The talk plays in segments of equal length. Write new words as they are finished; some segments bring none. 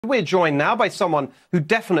We're joined now by someone who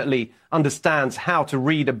definitely understands how to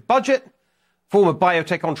read a budget, former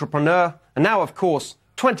biotech entrepreneur, and now, of course,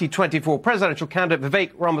 2024 presidential candidate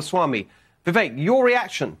Vivek Ramaswamy. Vivek, your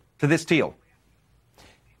reaction to this deal?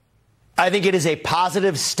 I think it is a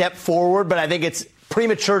positive step forward, but I think it's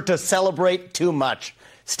premature to celebrate too much.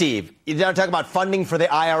 Steve, you're now talking about funding for the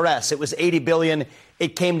IRS. It was $80 billion.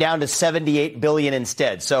 It came down to $78 billion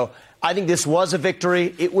instead. So I think this was a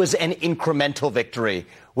victory. It was an incremental victory.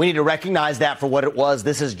 We need to recognize that for what it was.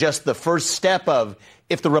 This is just the first step of,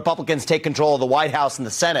 if the Republicans take control of the White House and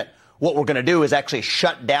the Senate, what we're going to do is actually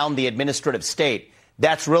shut down the administrative state.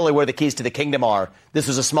 That's really where the keys to the kingdom are. This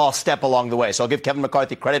was a small step along the way. So I'll give Kevin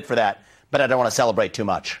McCarthy credit for that, but I don't want to celebrate too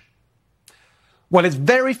much. Well, it's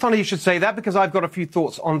very funny you should say that, because I've got a few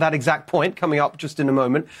thoughts on that exact point coming up just in a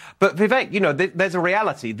moment. But Vivek, you know, there's a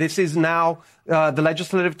reality. This is now the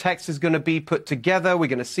legislative text is going to be put together. We're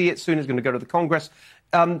going to see it soon. It's going to go to the Congress.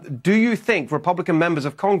 Do you think Republican members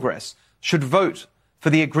of Congress should vote for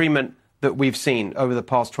the agreement that we've seen over the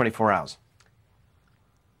past 24 hours?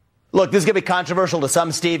 Look, this is going to be controversial to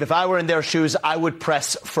some, Steve. If I were in their shoes, I would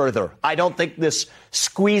press further. I don't think this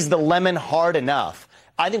squeezed the lemon hard enough.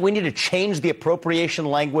 I think we need to change the appropriation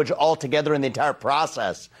language altogether in the entire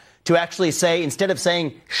process to actually say, instead of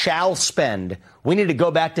saying shall spend, we need to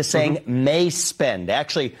go back to saying may spend.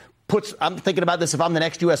 Actually, I'm thinking about this if I'm the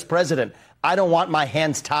next U.S. president. I don't want my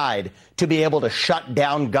hands tied to be able to shut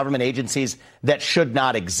down government agencies that should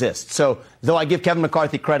not exist. So though I give Kevin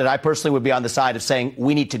McCarthy credit, I personally would be on the side of saying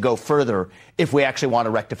we need to go further if we actually want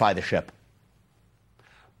to rectify the ship.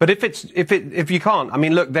 But if you can't, I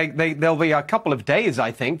mean, look, there'll be a couple of days,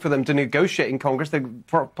 I think, for them to negotiate in Congress. The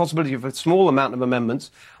possibility of a small amount of amendments.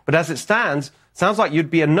 But as it stands, sounds like you'd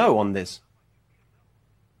be a no on this.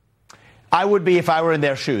 I would be if I were in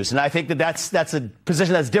their shoes. And I think that's a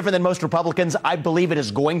position that's different than most Republicans. I believe it is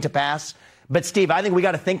going to pass. But, Steve, I think we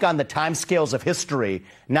got to think on the timescales of history,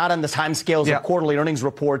 not on the timescales of quarterly earnings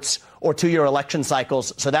reports or two-year election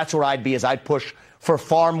cycles. So that's where I'd be, as I'd push for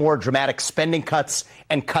far more dramatic spending cuts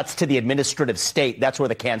and cuts to the administrative state. That's where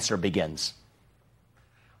the cancer begins.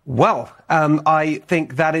 Well, I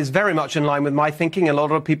think that is very much in line with my thinking. A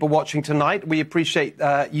lot of people watching tonight, we appreciate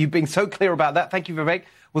you being so clear about that. Thank you, Vivek.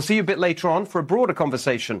 We'll see you a bit later on for a broader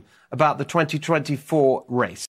conversation about the 2024 race.